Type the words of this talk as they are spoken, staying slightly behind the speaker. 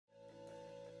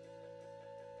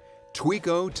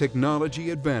Tweco Technology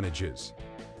Advantages.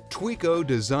 Tweco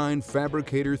designed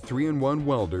Fabricator 3-in-1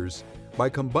 welders by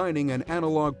combining an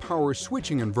analog power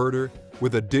switching inverter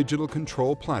with a digital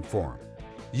control platform.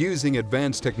 Using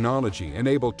advanced technology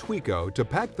enabled Tweco to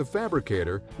pack the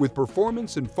Fabricator with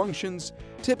performance and functions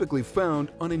typically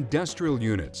found on industrial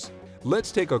units.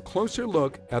 Let's take a closer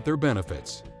look at their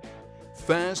benefits.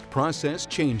 Fast process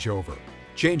changeover.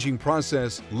 Changing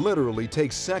process literally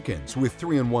takes seconds with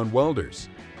 3-in-1 welders.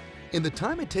 In the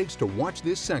time it takes to watch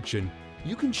this section,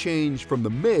 you can change from the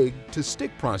MIG to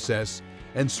stick process,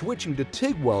 and switching to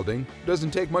TIG welding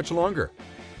doesn't take much longer.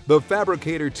 The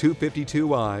Fabricator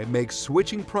 252i makes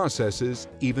switching processes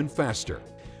even faster.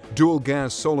 Dual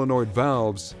gas solenoid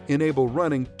valves enable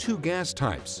running 2 gas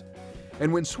types.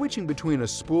 And when switching between a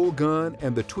spool gun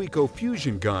and the Tweco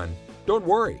Fusion gun, don't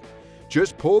worry.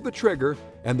 Just pull the trigger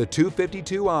and the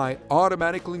 252i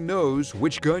automatically knows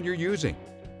which gun you're using.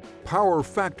 Power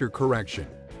factor correction.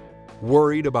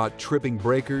 Worried about tripping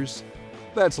breakers?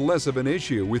 That's less of an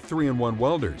issue with 3-in-1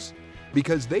 welders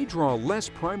because they draw less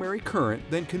primary current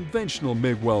than conventional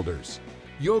MIG welders.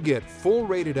 You'll get full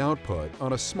rated output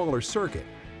on a smaller circuit,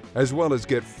 as well as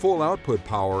get full output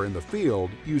power in the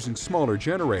field using smaller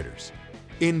generators.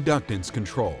 Inductance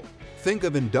control. Think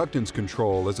of inductance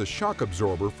control as a shock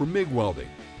absorber for MIG welding.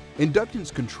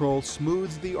 Inductance control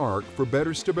smooths the arc for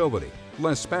better stability,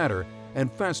 less spatter, and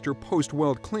faster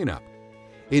post-weld cleanup.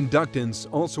 Inductance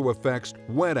also affects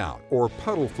wet out or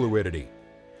puddle fluidity.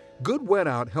 Good wet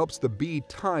out helps the bead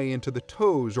tie into the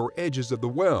toes or edges of the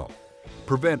weld,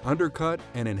 prevent undercut,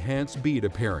 and enhance bead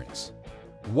appearance.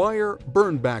 Wire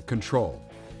burnback control.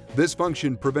 This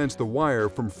function prevents the wire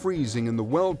from freezing in the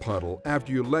weld puddle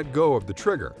after you let go of the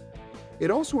trigger.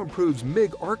 It also improves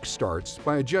MIG arc starts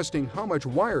by adjusting how much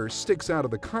wire sticks out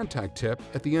of the contact tip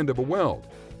at the end of a weld.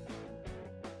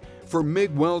 For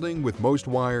MIG welding with most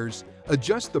wires,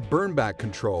 adjust the burnback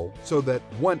control so that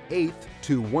 1/8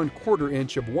 to 1/4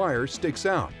 inch of wire sticks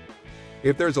out.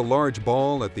 If there's a large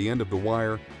ball at the end of the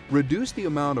wire, reduce the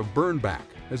amount of burnback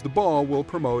as the ball will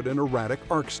promote an erratic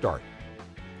arc start.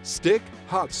 Stick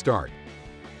hot start.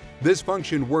 This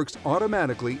function works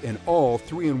automatically in all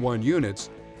 3-in-1 units,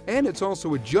 and it's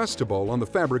also adjustable on the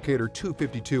Fabricator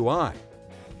 252i.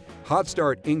 Hot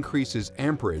start increases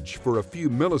amperage for a few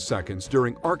milliseconds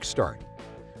during arc start.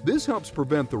 This helps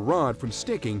prevent the rod from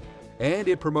sticking, and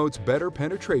it promotes better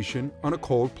penetration on a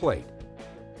cold plate.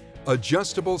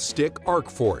 Adjustable stick arc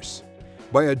force.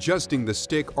 By adjusting the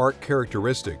stick arc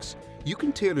characteristics, you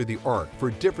can tailor the arc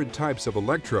for different types of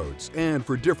electrodes and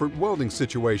for different welding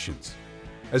situations.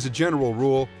 As a general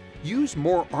rule, use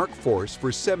more arc force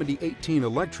for 70-18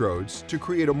 electrodes to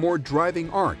create a more driving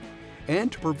arc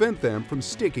and to prevent them from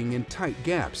sticking in tight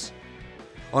gaps.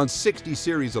 On 60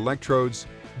 series electrodes,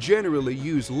 generally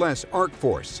use less arc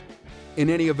force. In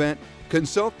any event,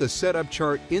 consult the setup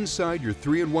chart inside your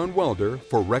 3-in-1 welder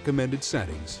for recommended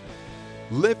settings.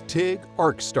 Lift TIG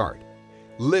arc start.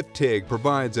 Lift TIG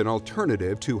provides an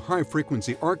alternative to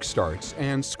high-frequency arc starts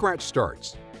and scratch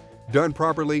starts. Done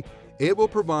properly, it will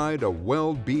provide a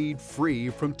weld bead free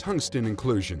from tungsten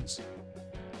inclusions.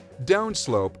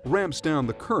 Downslope ramps down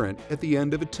the current at the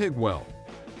end of a TIG weld.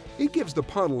 It gives the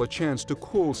puddle a chance to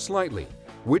cool slightly,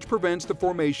 which prevents the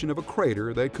formation of a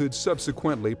crater that could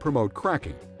subsequently promote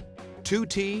cracking.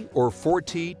 2T or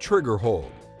 4T trigger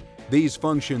hold. These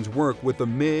functions work with the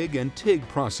MIG and TIG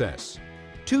process.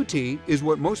 2T is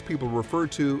what most people refer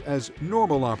to as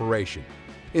normal operation,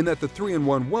 in that the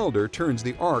 3-in-1 welder turns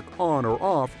the arc on or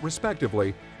off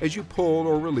respectively as you pull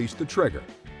or release the trigger.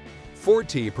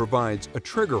 4T provides a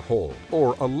trigger hold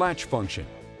or a latch function.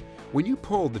 When you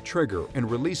pull the trigger and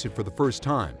release it for the first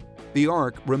time, the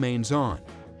arc remains on.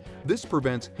 This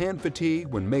prevents hand fatigue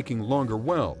when making longer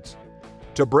welds.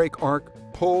 To break arc,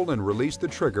 pull and release the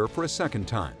trigger for a second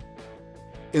time.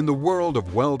 In the world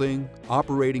of welding,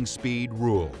 operating speed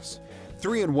rules.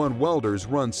 3-in-1 welders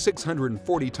run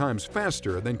 640 times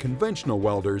faster than conventional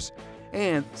welders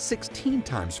and 16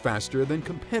 times faster than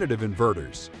competitive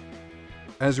inverters.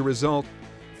 As a result,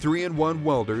 3-in-1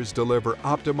 welders deliver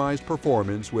optimized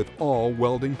performance with all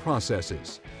welding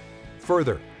processes.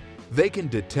 Further, they can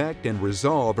detect and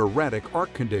resolve erratic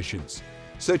arc conditions,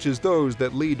 such as those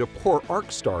that lead to poor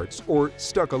arc starts or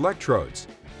stuck electrodes,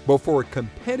 before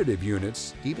competitive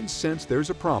units even sense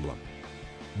there's a problem.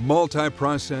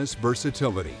 Multi-process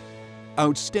versatility,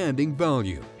 outstanding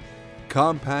value,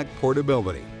 compact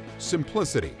portability,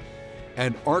 simplicity,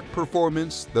 and arc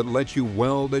performance that lets you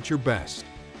weld at your best.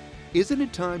 Isn't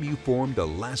it time you formed a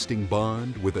lasting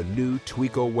bond with a new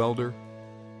Tweco welder?